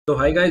So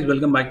hi guys,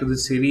 welcome back to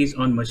this series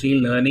on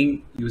machine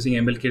learning using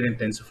ML Kit and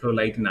TensorFlow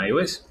Lite in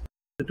iOS.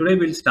 So today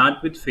we'll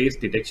start with face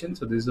detection.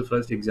 So this is the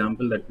first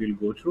example that we'll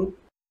go through.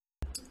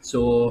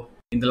 So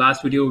in the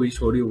last video, we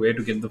showed you where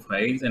to get the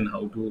files and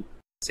how to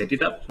set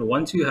it up. So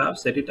once you have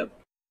set it up,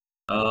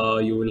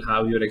 you will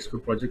have your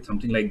xCode project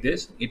something like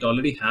this. It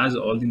already has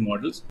all the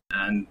models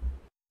and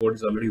code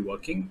is already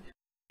working.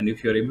 And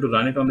if you're able to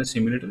run it on the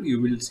simulator,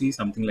 you will see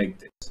something like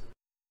this.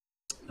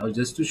 Now,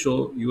 just to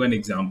show you an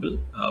example,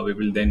 we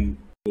will then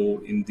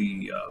go in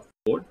the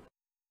code.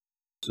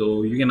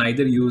 So you can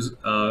either use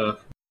a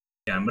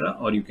camera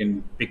or you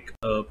can pick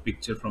a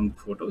picture from the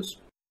photos.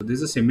 So this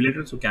is a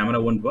simulator, so camera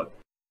won't work.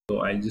 So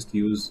I'll just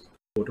use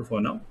photo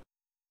for now.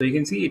 So you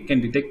can see it can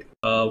detect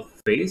a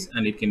face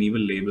and it can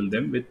even label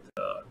them with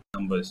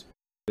numbers.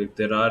 So if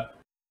there are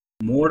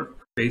more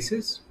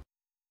faces,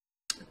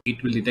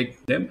 it will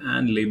detect them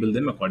and label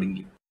them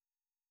accordingly.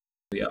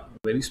 So yeah,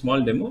 very small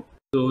demo.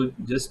 So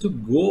just to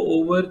go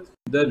over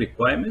the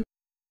requirements.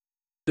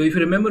 So if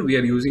you remember, we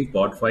are using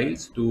pod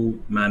files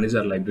to manage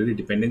our library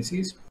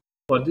dependencies.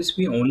 For this,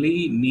 we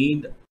only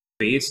need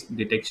face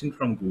detection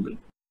from Google.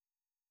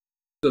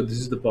 So this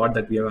is the pod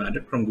that we have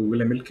added from Google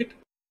ML Kit.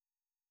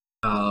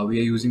 We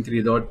are using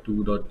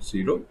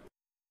 3.2.0,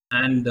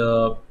 and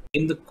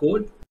in the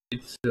code,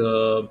 it's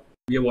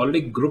we have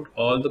already grouped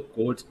all the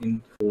codes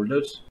in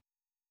folders,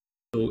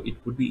 so it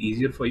would be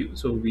easier for you.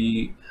 So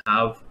we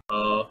have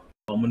a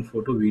common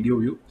photo video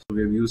view. So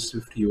we have used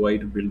Swift UI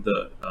to build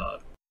the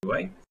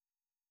UI.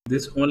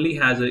 This only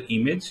has an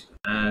image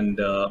and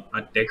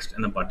a text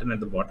and a button at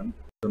the bottom,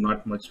 so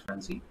not much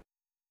fancy.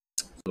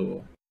 So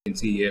you can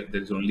see here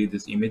there is only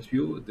this image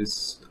view,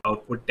 this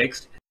output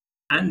text,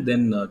 and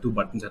then two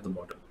buttons at the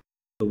bottom.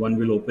 So one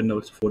will open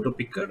a photo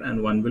picker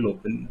and one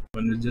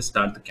will just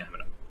start the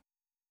camera.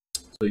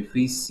 So if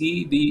we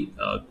see the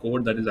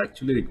code that is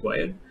actually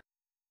required,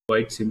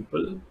 quite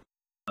simple.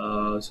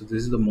 So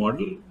this is the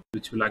model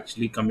which will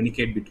actually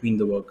communicate between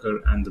the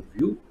worker and the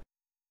view.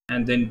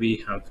 And then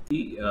we have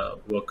the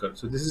worker.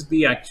 So this is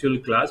the actual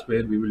class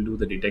where we will do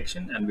the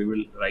detection and we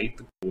will write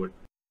the code.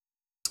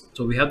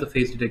 So we have the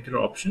face detector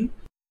option.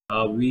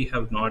 We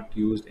have not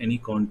used any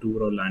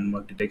contour or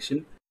landmark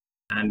detection,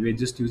 and we're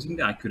just using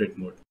the accurate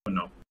mode for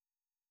now.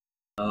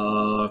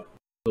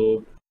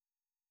 So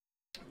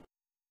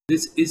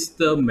this is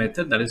the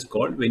method that is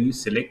called when you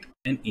select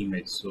an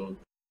image. So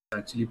it's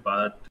actually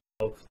part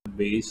of the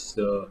base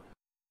view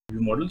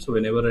model. So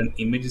whenever an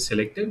image is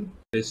selected,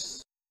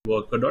 this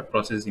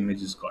worker.process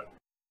image is called.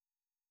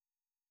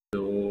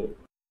 So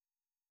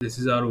this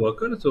is our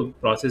worker. So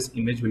process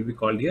image will be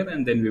called here,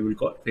 and then we will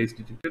call face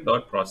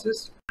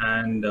detector.process,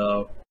 and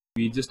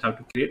we just have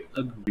to create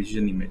a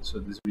vision image. So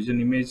this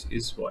vision image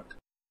is what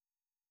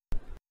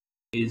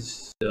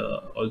is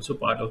also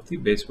part of the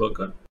base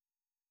worker.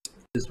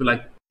 This will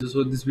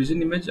so this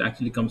vision image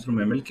actually comes from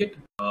ML Kit,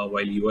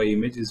 while UI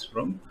image is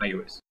from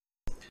iOS.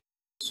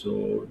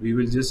 So we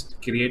will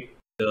just create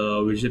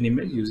the vision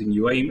image using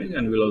UI image,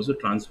 and we'll also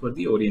transfer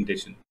the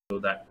orientation so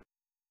that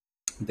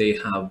they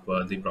have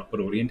the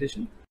proper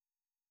orientation.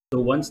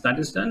 So once that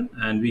is done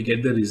and we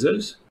get the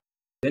results,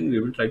 then we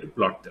will try to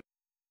plot them.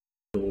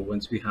 So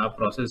once we have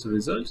processed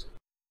results,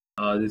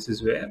 this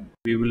is where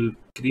we will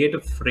create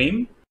a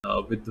frame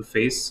with the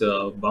face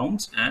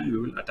bounds, and we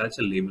will attach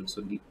a label.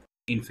 So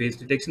in face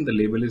detection, the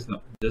label is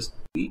not just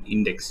the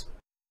index.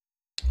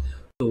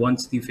 So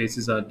once the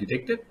faces are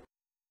detected,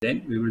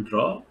 then we will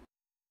draw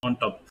on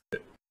top of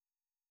it.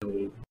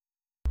 So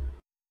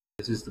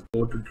this is the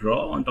code to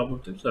draw on top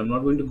of it. So I'm not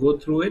going to go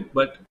through it,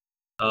 but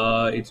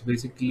it's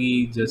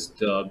basically just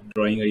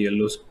drawing a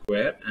yellow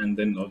square and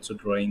then also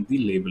drawing the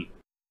label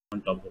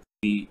on top of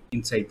the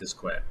inside the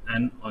square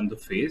and on the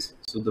face.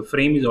 So the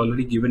frame is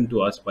already given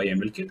to us by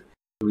ML Kit.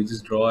 So we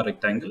just draw a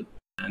rectangle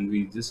and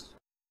we just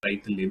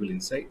write the label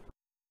inside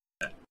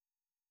that.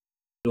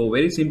 So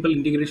very simple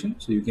integration.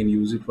 So you can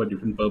use it for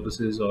different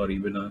purposes or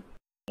even a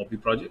hobby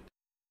project.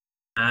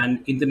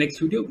 And in the next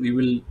video, we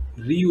will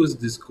reuse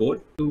this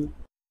code to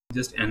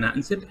just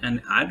enhance it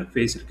and add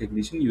face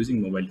recognition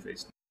using mobile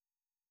face.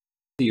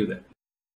 See you there.